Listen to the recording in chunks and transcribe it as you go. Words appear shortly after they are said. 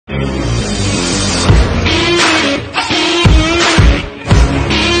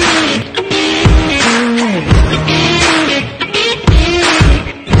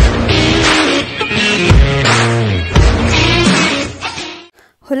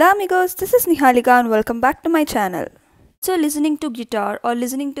Hola amigos, this is Nihalika and welcome back to my channel. So listening to guitar or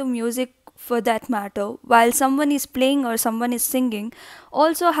listening to music for that matter while someone is playing or someone is singing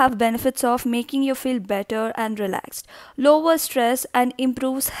also have benefits of making you feel better and relaxed, lower stress and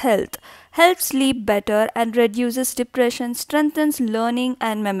improves health, helps sleep better and reduces depression, strengthens learning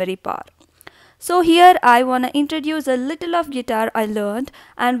and memory power. So here I want to introduce a little of guitar I learned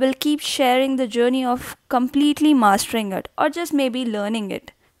and will keep sharing the journey of completely mastering it or just maybe learning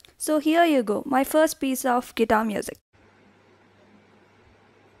it. So here you go, my first piece of guitar music.